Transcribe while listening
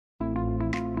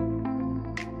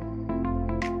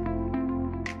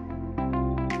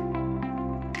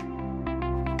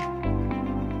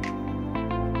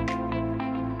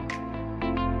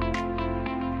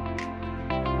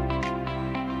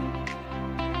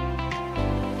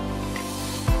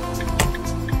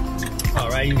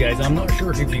Alright you guys, I'm not sure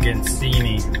if you can see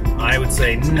me. I would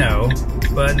say no,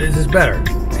 but this is better.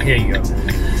 Here you go.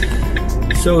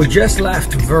 So just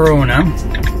left Verona,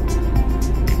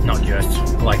 not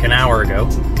just, like an hour ago,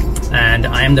 and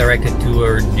I am directed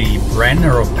toward the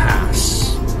Brenner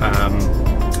Pass.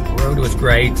 Road was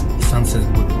great, sunset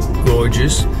was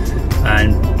gorgeous,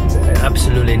 and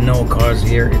absolutely no cars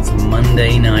here. It's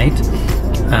Monday night,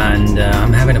 and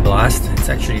I'm having a blast. It's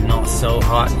actually not so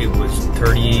hot. It was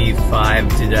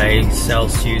 35 today,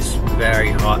 Celsius,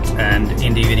 very hot, and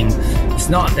in the evening it's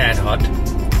not that hot.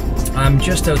 I'm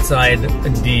just outside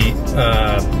the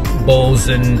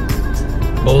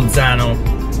Bolzano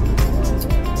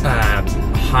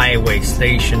highway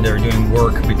station. They're doing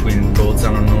work between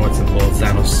Bolzano North and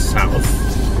Bolzano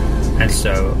South, and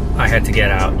so I had to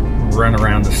get out, run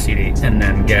around the city, and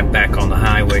then get back on the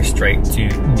highway straight to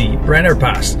the Brenner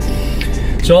Pass.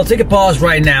 So I'll take a pause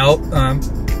right now,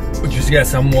 just get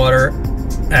some water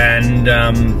and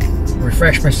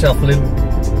refresh myself a little.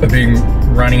 I've been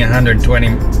running 120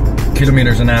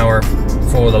 kilometers an hour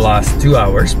for the last 2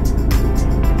 hours,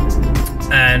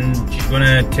 and just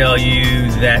gonna tell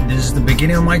you that this is the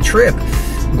beginning of my trip.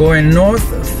 Going north,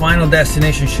 final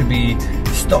destination should be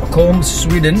Stockholm,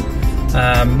 Sweden.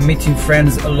 Meeting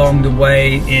friends along the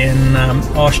way in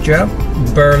Austria,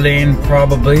 Berlin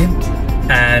probably,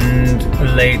 and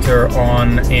later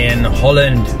on in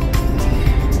Holland.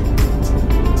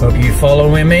 Hope you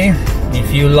following me.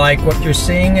 If you like what you're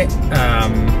seeing,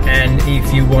 and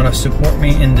if you want to support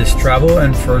me in this travel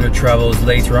and further travels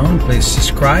later on, please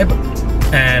subscribe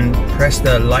and press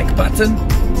the like button.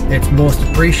 It's most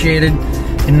appreciated.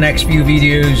 In the next few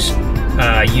videos,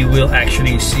 you will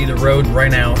actually see the road.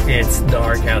 Right now it's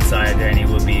dark outside and it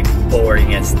would be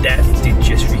boring as death to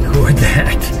just record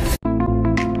that.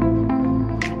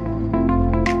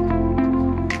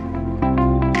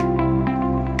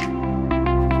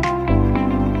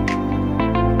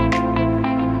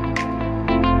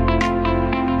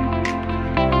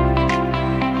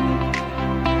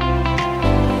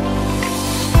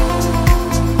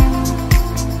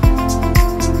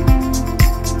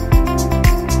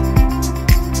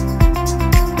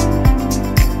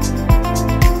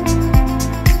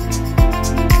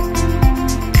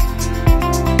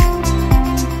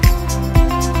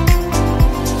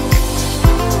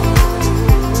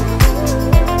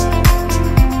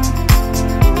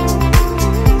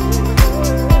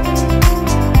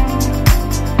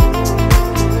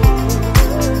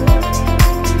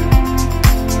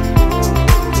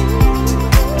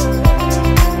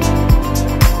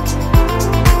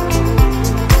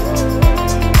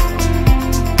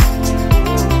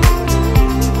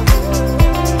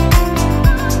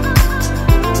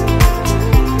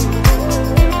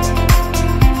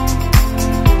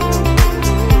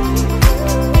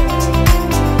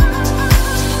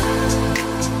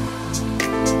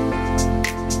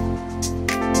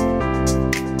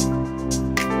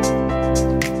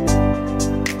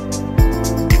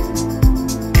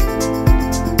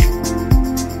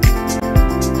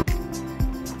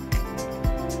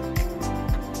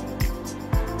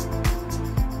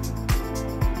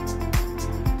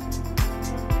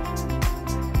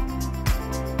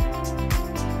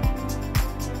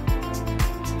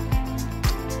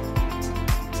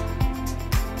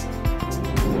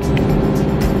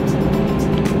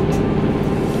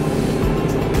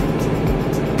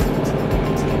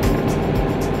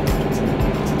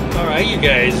 You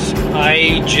guys,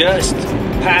 I just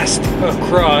passed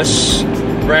across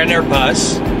Brenner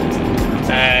Pass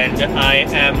and I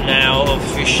am now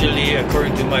officially,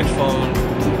 according to my phone,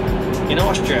 in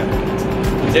Austria.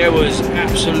 There was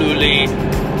absolutely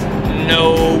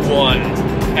no one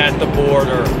at the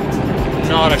border,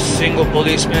 not a single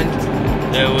policeman.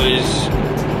 There was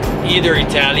either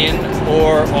Italian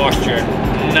or Austrian,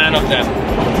 none of them.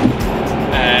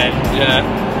 And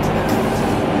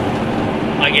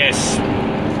I guess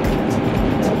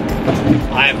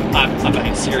I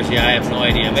mean, seriously, I have no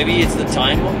idea. Maybe it's the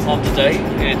time of the day.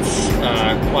 It's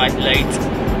quite late,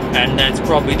 and that's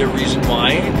probably the reason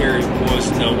why there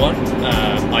was no one.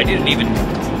 I didn't even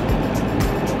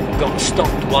got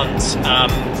stopped once.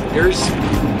 There's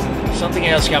something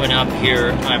else coming up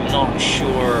here. I'm not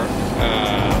sure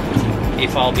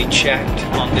if I'll be checked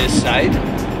on this side.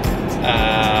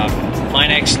 My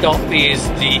next stop is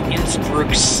the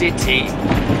Innsbruck city.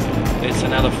 It's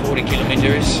another 40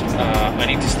 kilometers. I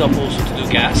need to stop also to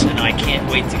do gas, and I can't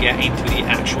wait to get into the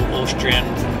actual Austrian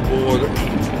border,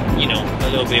 you know, a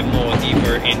little bit more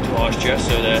deeper into Austria,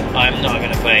 so that I'm not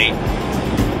going to pay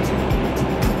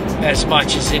as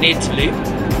much as in Italy.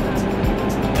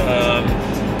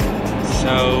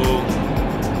 So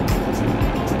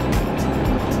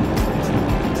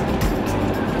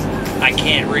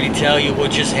can't really tell you what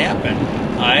just happened.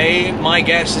 My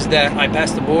guess is that I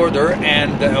passed the border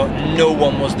and no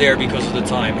one was there because of the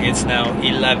time. It's now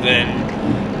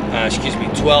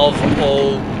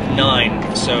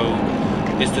 12:09, so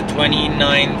it's the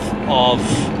 29th of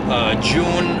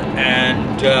June,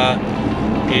 and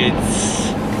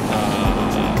it's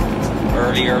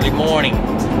early morning.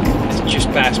 It's just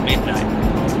past midnight.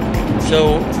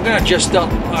 So I'm gonna just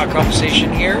stop our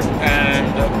conversation here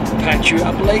and patch you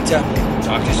up later.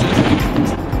 Talk to you soon.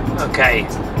 Okay.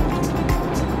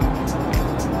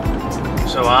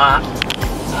 So I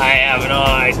have no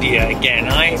idea. Again,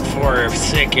 I for a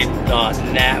second thought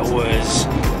that was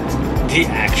the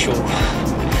actual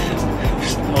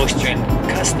Austrian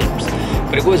customs,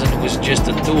 but it wasn't. It was just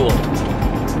a tool.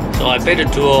 So I paid a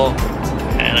tool,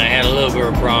 and I had a little bit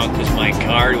of a problem because my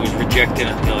card was rejected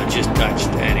until it just touched,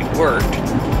 and it worked.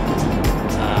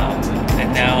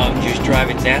 And now I'm just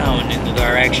driving down in the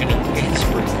direction of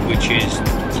INNSBRUCK, which is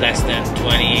less than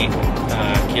 20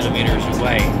 kilometers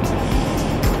away.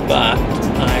 But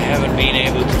I haven't been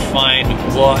able to find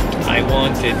what I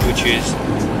wanted, which is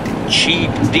cheap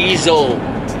diesel.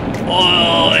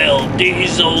 Oil,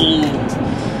 diesel.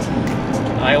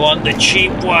 I want the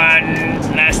cheap one,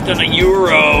 less than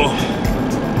 €1,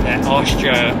 that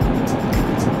Austria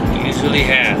usually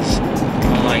has.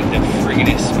 Unlike the friggin'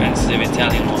 expensive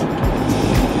Italian one.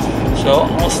 So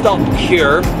I'll stop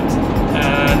here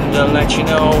and let you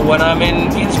know when I'm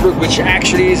in INNSBRUCK, which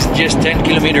actually is just 10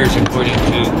 kilometers according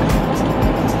to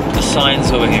the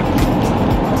signs over here.